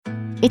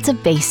It's a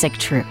basic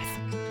truth.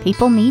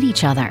 People need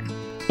each other.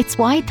 It's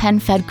why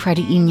PenFed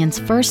Credit Union's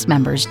first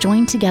members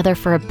joined together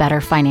for a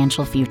better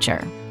financial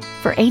future.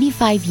 For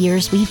 85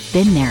 years, we've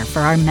been there for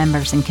our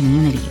members and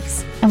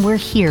communities, and we're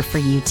here for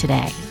you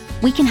today.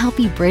 We can help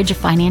you bridge a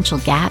financial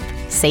gap,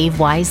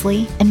 save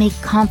wisely, and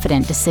make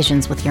confident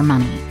decisions with your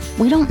money.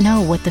 We don't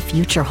know what the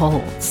future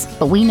holds,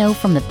 but we know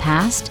from the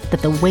past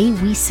that the way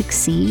we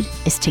succeed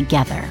is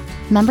together.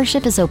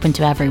 Membership is open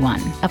to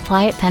everyone.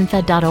 Apply at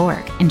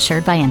penfed.org,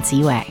 insured by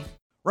NCUA.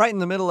 Right in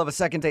the middle of a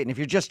second date, and if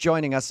you're just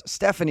joining us,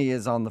 Stephanie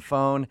is on the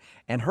phone,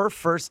 and her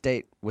first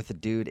date with a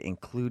dude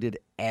included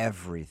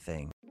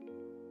everything.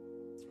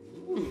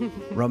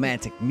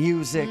 Romantic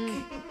music,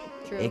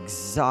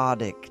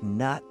 exotic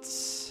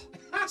nuts,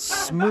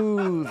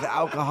 smooth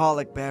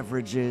alcoholic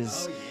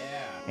beverages.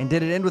 And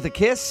did it end with a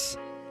kiss?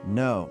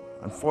 No.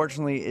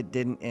 Unfortunately, it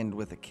didn't end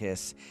with a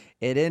kiss.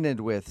 It ended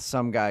with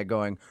some guy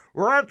going,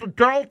 "We're at the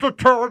Delta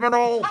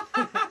terminal.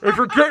 If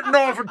you're getting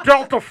off a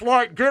Delta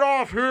flight, get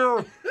off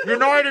here.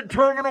 United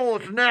Terminal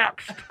is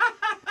next."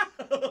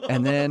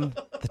 And then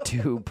the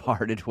two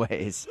parted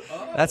ways.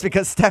 That's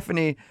because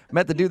Stephanie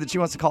met the dude that she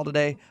wants to call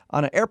today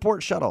on an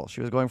airport shuttle. She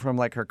was going from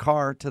her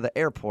car to the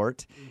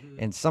airport,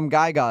 and some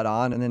guy got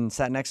on and then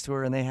sat next to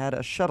her, and they had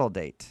a shuttle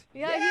date.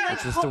 Yeah.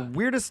 Which was the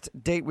weirdest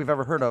date we've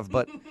ever heard of,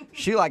 but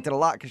she liked it a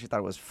lot because she thought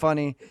it was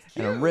funny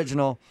and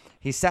original.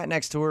 He sat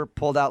next to her,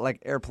 pulled out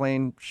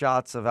airplane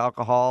shots of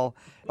alcohol,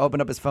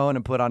 opened up his phone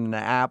and put on an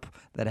app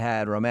that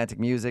had romantic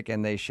music,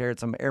 and they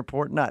shared some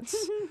airport nuts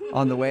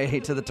on the way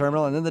to the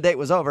terminal, and then the date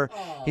was over.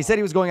 Aww. He said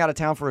he was going out of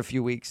town for a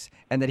few weeks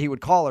and that he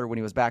would call her when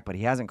he was back, but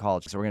he hasn't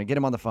called. So we're going to get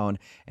him on the phone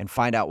and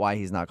find out why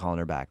he's not calling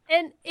her back.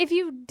 And if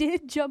you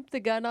did jump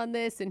the gun on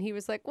this and he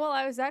was like, well,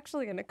 I was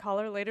actually going to call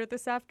her later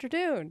this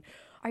afternoon,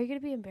 are you going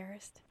to be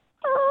embarrassed?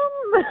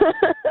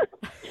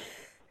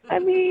 I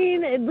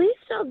mean, at least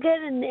I'll get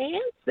an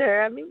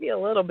answer. Maybe a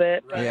little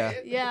bit.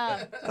 Right?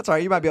 Yeah. That's all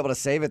right. You might be able to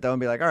save it, though, and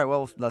be like, all right,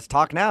 well, let's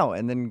talk now,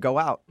 and then go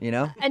out,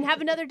 And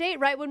have another date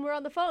right when we're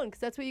on the phone,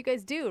 because that's what you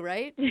guys do,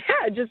 right?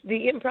 Yeah, just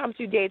the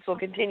impromptu dates will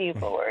continue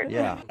forward.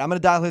 Yeah. I'm going to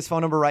dial his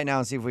phone number right now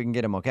and see if we can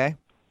get him, okay?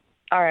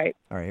 All right.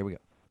 All right, here we go.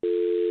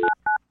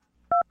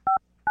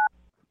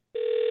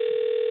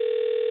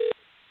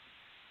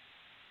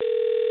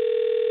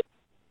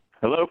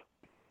 Hello?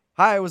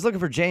 Hi, I was looking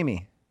for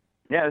Jamie.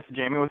 Yeah, this is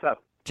Jamie. What's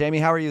up? Jamie,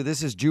 how are you?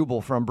 This is Jubal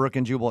from Brook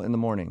and Jubal in the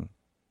Morning.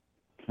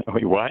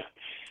 Wait, what?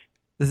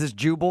 This is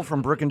Jubal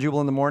from Brook and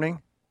Jubal in the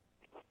Morning.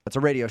 It's a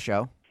radio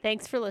show.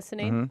 Thanks for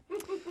listening.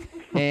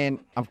 Mm-hmm. And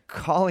I'm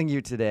calling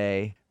you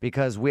today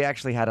because we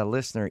actually had a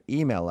listener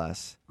email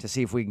us to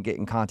see if we can get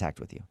in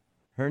contact with you.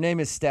 Her name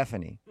is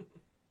Stephanie.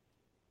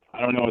 I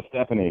don't know a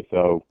Stephanie,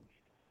 so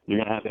you're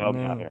going to have to help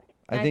me out here.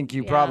 I think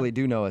you probably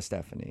do know a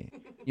Stephanie.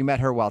 You met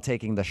her while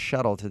taking the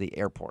shuttle to the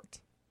airport.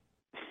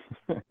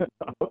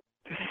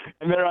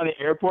 I met her on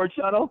the airport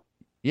shuttle?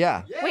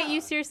 Yeah. Wait, you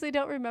seriously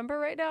don't remember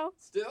right now?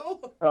 Still?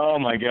 Oh,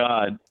 my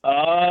God.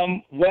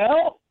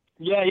 Well,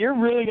 yeah, you're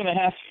really going to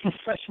have to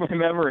refresh my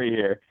memory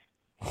here.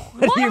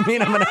 What do you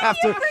mean I'm going to have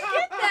to?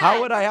 How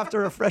would I have to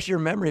refresh your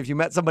memory if you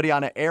met somebody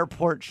on an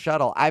airport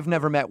shuttle? I've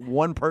never met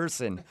one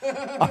person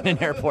on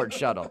an airport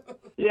shuttle.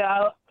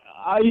 Yeah,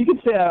 you could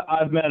say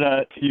I've met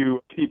a few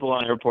people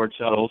on airport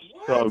shuttles.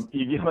 What? So,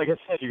 like I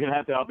said, you're going to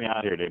have to help me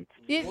out here, dude.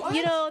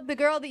 You know, the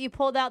girl that you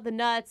pulled out the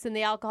nuts and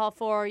the alcohol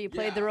for, you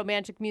played the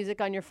romantic music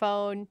on your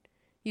phone.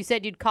 You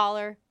said you'd call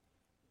her.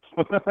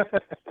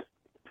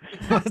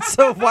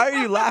 So why are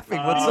you laughing?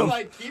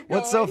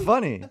 What's so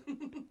funny?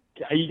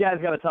 You guys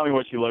got to tell me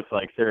what she looks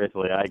like,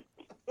 seriously.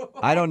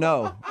 I don't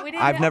know.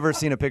 I've never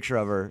seen a picture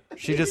of her.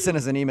 She just sent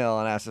us an email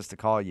and asked us to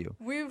call you.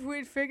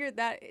 We figured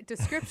that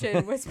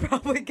description was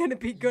probably going to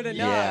be good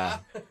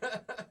enough.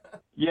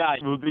 Yeah.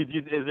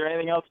 Is there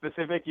anything else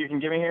specific you can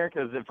give me here?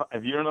 Because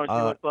if you don't know what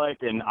she looks like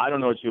and I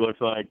don't know what she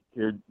looks like,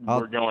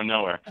 we're going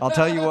nowhere. I'll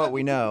tell you what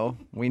we know.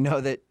 We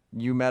know that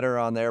you met her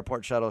on the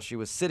airport shuttle. She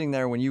was sitting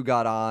there when you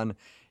got on.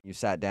 You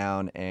sat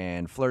down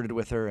and flirted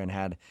with her and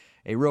had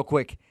a real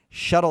quick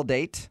shuttle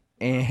date.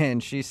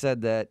 And she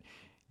said that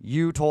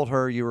you told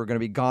her you were going to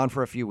be gone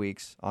for a few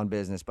weeks on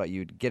business, but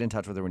you'd get in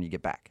touch with her when you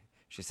get back.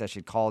 She said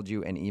she'd called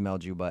you and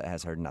emailed you, but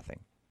has heard nothing.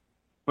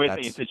 Wait, so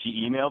you said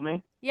she emailed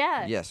me?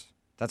 Yeah. Yes.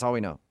 That's all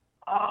we know.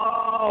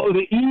 Oh,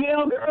 the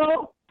email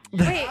girl?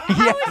 Wait,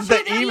 how is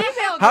she the email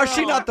girl? How's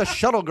she not the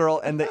shuttle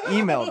girl and the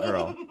email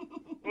girl?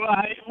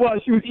 Well,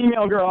 she was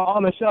email girl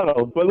on the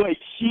shuttle. But wait,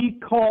 she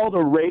called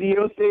a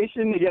radio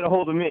station to get a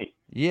hold of me?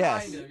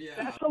 Yes. Kind of, yeah.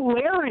 That's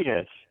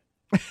hilarious.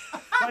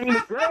 I mean,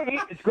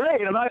 it's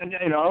great.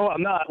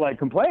 I'm not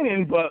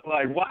complaining, but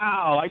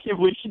wow, I can't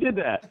believe she did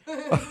that.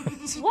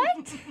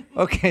 What?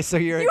 Okay, so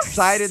you're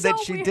excited that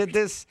she did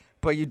this,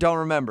 but you don't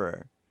remember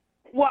her.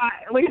 Well,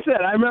 like I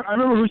said, I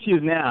remember who she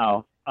is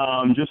now,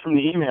 just from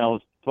the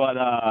emails. But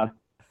I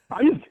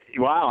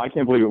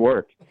can't believe it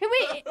worked. Hey,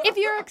 wait, if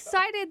you're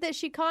excited that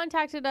she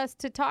contacted us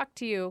to talk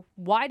to you,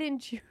 why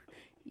didn't you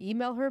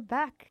email her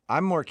back?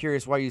 I'm more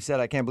curious why you said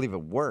I can't believe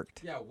it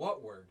worked. Yeah,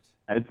 what worked?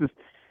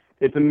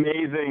 It's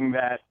amazing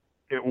that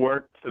it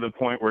worked to the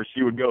point where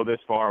she would go this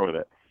far with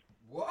it.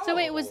 So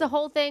wait, was the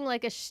whole thing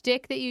like a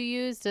shtick that you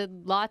used to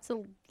lots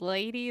of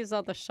ladies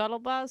on the shuttle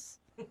bus?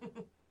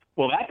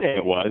 Well, that day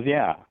it was,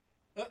 yeah.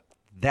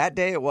 That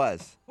day it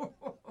was.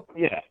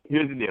 Yeah,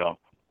 here's the deal.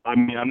 I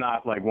mean, I'm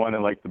not like one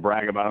that likes to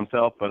brag about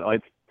himself, but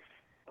like,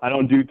 I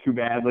don't do too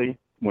badly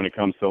when it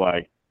comes to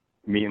like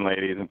meeting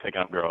ladies and picking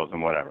up girls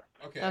and whatever.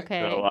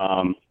 Okay.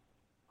 So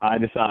I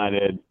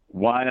decided,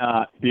 why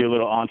not be a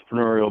little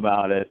entrepreneurial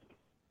about it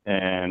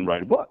and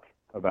write a book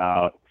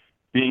about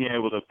being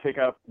able to pick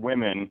up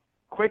women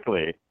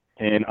quickly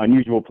in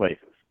unusual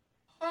places.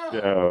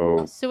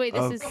 So wait,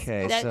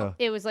 Okay, so-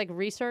 it was like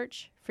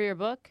research for your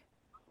book?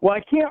 Well,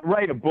 I can't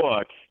write a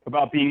book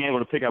about being able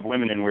to pick up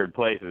women in weird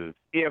places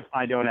if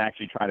I don't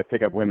actually try to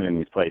pick up women in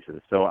these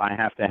places. So I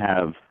have to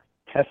have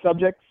test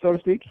subjects, so to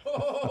speak.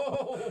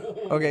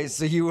 Okay,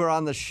 so you were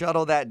on the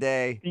shuttle that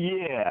day.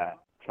 Yeah,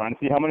 trying to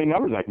see how many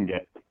numbers I can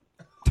get.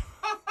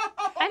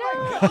 I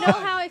don't know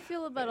how I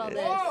feel about all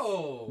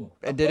this.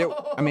 And did it,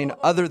 I mean,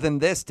 other than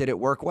this, did it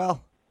work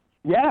well?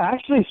 Yeah,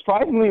 actually,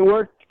 surprisingly, it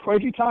worked quite a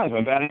few times.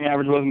 My batting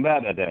average wasn't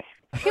bad that day.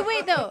 Okay,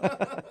 wait though.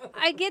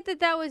 I get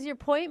that was your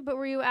point, but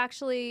were you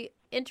actually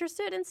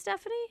interested in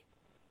Stephanie?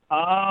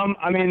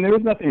 I mean, there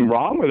was nothing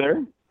wrong with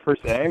her, per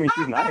se. I mean,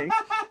 she's nice.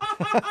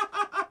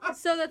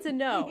 So that's a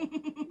no.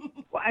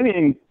 Well, I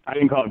mean, I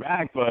didn't call her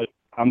back, but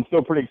I'm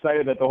still pretty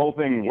excited that the whole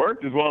thing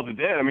worked as well as it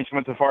did. I mean, she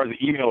went so far as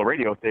to email a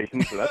radio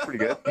station, so that's pretty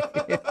good.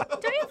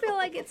 Don't you feel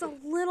like it's a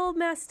little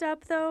messed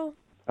up though?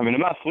 I mean,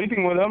 I'm not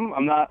sleeping with them.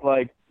 I'm not,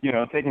 like,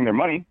 taking their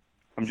money.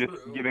 I'm just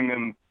giving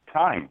them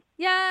time.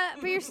 Yeah,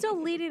 but you're still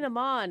leading them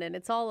on, and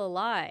it's all a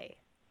lie.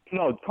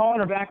 No, calling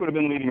her back would have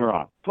been leading her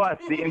on. Plus,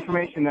 the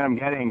information that I'm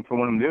getting from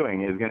what I'm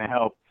doing is going to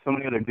help so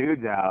many other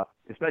dudes out,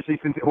 especially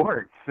since it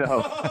worked. So,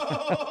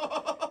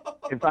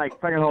 if I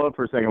can hold up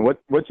for a second,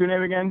 what's your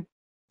name again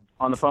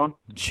on the phone?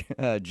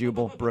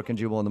 Jubal, Brooke and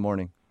Jubal in the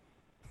morning.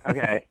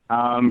 Okay.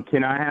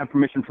 Can I have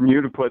permission from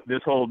you to put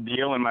this whole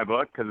deal in my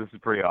book? Because this is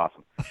pretty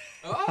awesome.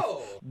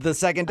 The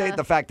second date,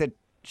 the fact that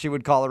she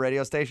would call a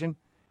radio station?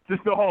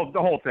 Just the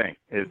whole thing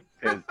is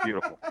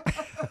beautiful.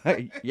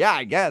 Yeah,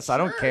 I guess. I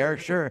don't care.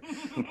 Sure.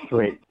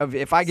 Sweet.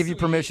 If I give you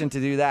permission to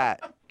do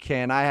that,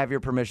 can I have your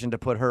permission to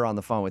put her on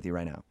the phone with you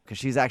right now? Because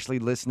she's actually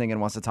listening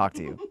and wants to talk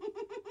to you.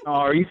 Oh,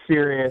 are you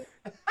serious?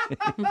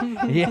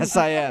 Yes,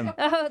 I am.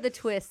 Oh, the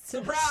twists.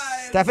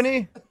 Surprise!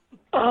 Stephanie?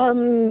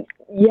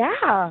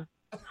 Yeah.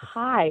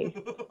 Hi.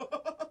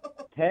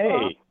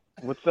 Hey,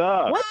 what's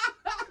up?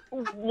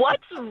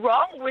 What's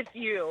wrong with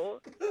you?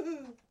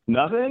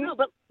 Nothing? No,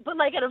 but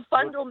like at a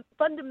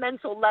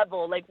fundamental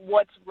level, like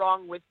what's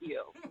wrong with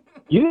you?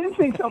 You didn't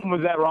think something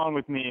was that wrong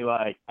with me,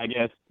 like, I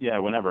guess,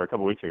 whenever, a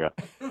couple weeks ago.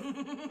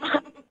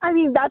 I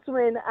mean, that's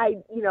when I,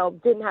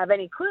 didn't have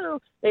any clue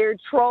they were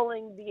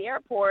trolling the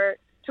airport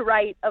to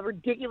write a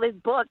ridiculous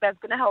book that's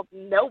going to help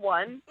no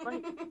one.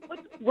 Like,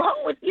 what's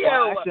wrong with you?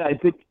 Well,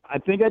 actually, I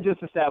think I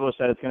just established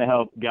that it's going to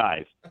help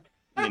guys,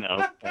 and,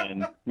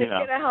 It's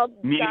going to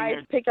help meeting guys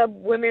their- pick up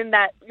women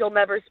that you'll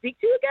never speak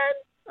to again?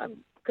 I'm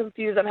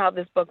confused on how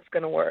this book's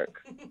going to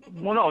work.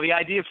 Well, no, the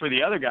idea for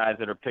the other guys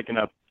that are picking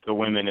up the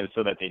women is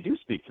so that they do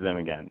speak to them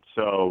again.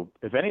 So,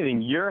 if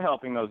anything, you're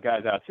helping those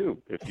guys out,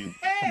 too, if you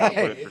put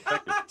it in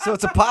perspective. So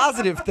it's a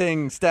positive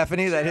thing,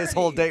 Stephanie, that his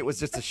whole date was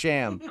just a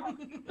sham.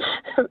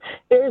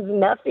 There's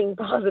nothing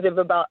positive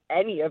about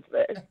any of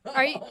this.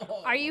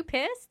 Are you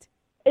pissed?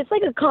 It's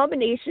like a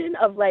combination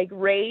of like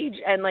rage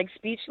and like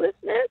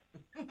speechlessness.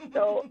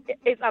 So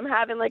I'm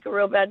having like a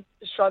real bad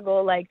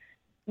struggle, like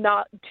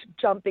not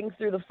jumping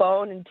through the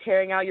phone and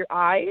tearing out your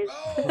eyes.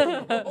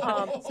 So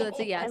that's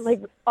a yes. And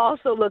like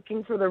also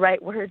looking for the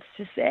right words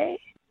to say.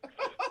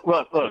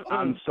 Look,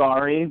 I'm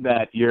sorry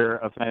that you're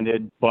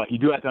offended, but you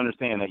do have to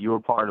understand that you were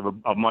part of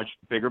a much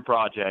bigger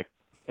project,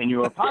 and you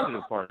were a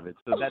positive part of it.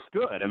 So that's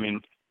good. I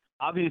mean,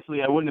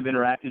 obviously, I wouldn't have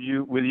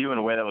interacted with you in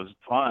a way that was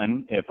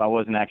fun if I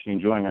wasn't actually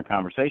enjoying our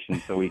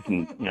conversation. So we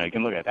can, you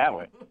can look at it that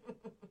way.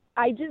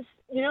 I just,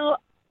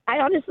 I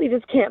honestly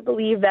just can't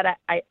believe that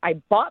I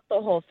bought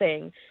the whole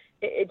thing.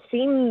 It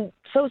seemed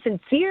so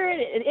sincere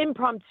and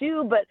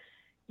impromptu, but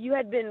you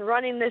had been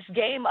running this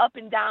game up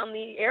and down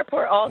the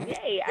airport all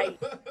day.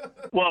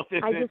 Well,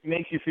 if it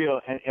makes you feel,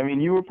 I mean,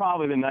 you were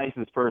probably the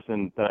nicest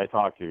person that I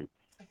talked to.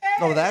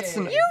 Oh, that's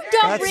You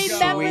don't that's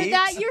remember sweet.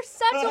 that. You're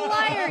such a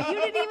liar. You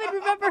didn't even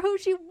remember who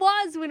she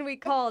was when we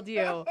called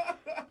you.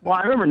 Well,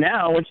 I remember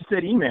now when you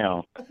said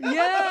email.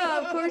 Yeah,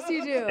 of course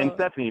you do. And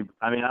Stephanie,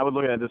 I mean, I would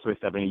look at it this way,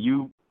 Stephanie.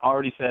 You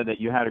already said that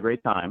you had a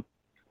great time,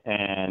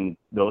 and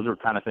those are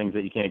kind of things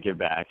that you can't give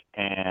back.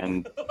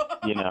 And,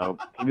 even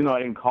though I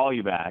didn't call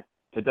you back,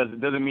 it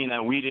doesn't mean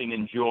that we didn't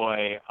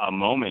enjoy a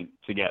moment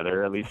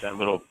together, at least that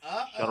little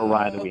shuttle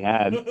ride that we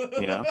had,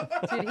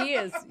 Dude, he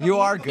is. You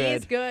are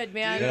good. He's good,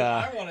 man.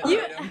 Yeah. I want to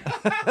date him.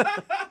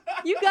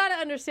 You got to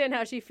understand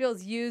how she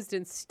feels used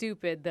and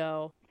stupid,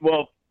 though.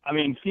 Well, I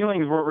mean,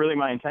 feelings weren't really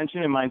my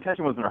intention, and my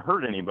intention wasn't to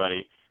hurt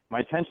anybody. My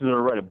intention was to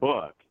write a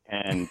book,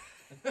 and,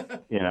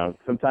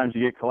 sometimes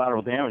you get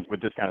collateral damage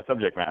with this kind of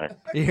subject matter.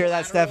 You hear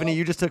that, Stephanie?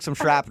 You just took some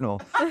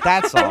shrapnel.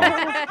 That's all.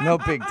 No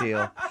big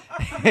deal.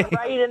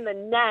 right in the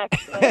neck.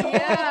 Like,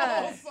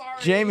 Yeah.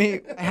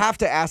 Jamie, I have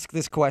to ask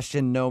this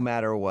question no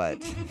matter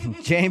what.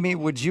 Jamie,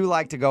 would you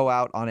like to go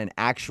out on an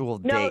actual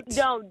date?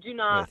 No, do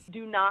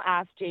not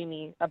ask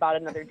Jamie about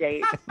another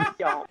date.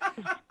 Don't.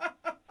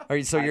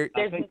 You're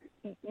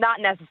not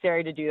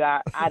necessary to do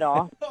that at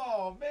all.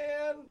 Oh,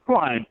 man. Come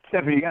on,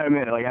 Stephanie, you got to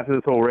admit, like, after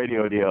this whole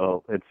radio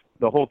deal,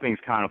 the whole thing's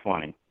kind of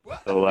funny.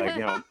 So, like,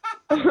 you know,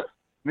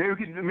 maybe we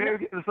could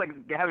just, like,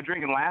 have a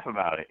drink and laugh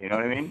about it. You know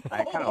what I mean?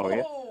 I kind of owe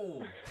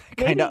you.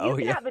 Maybe you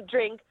can have a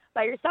drink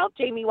by yourself,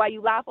 Jamie, while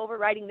you laugh over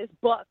writing this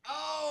book.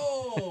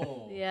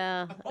 Oh.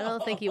 Yeah, I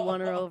don't think you won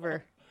her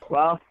over.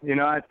 Well, you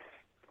know, it's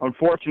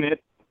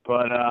unfortunate,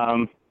 but,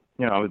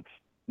 you know, it's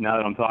now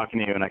that I'm talking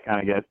to you and I kind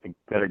of get a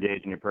better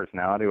gauge in your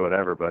personality or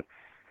whatever, but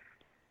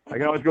I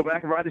can always go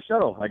back and ride the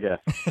shuttle, I guess.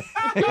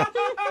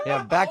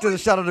 Yeah, back to the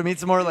shuttle to meet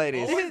some more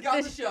ladies. Always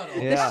got the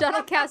shuttle. Yeah. The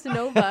shuttle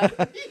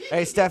Casanova.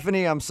 Hey,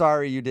 Stephanie, I'm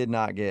sorry you did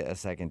not get a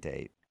second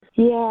date.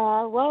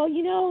 Yeah, well,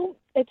 you know,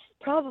 it's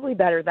probably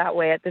better that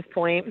way at this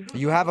point.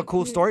 You have a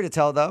cool story to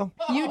tell, though.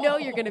 You know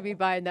you're going to be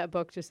buying that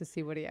book just to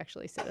see what he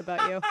actually said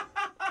about you.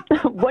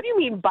 What do you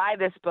mean buy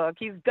this book?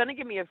 He's going to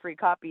give me a free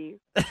copy.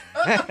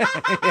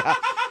 Yeah.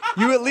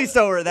 You at least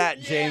owe her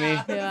that,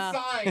 Jamie. Yeah.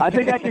 I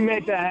think I can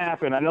make that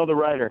happen. I know the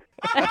writer.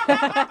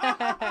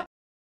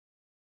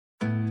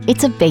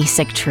 It's a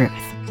basic truth.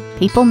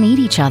 People need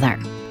each other.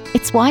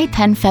 It's why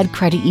PenFed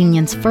Credit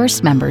Union's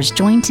first members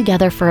joined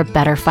together for a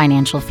better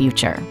financial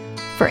future.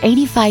 For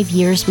 85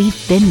 years,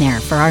 we've been there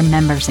for our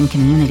members and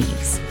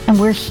communities, and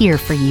we're here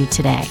for you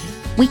today.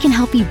 We can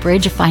help you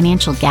bridge a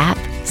financial gap,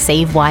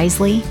 save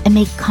wisely, and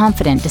make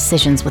confident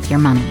decisions with your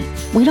money.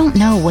 We don't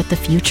know what the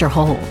future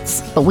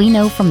holds, but we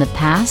know from the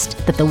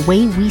past that the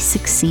way we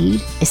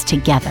succeed is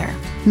together.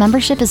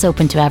 Membership is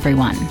open to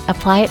everyone.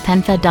 Apply at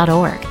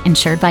penfed.org,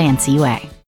 insured by NCUA.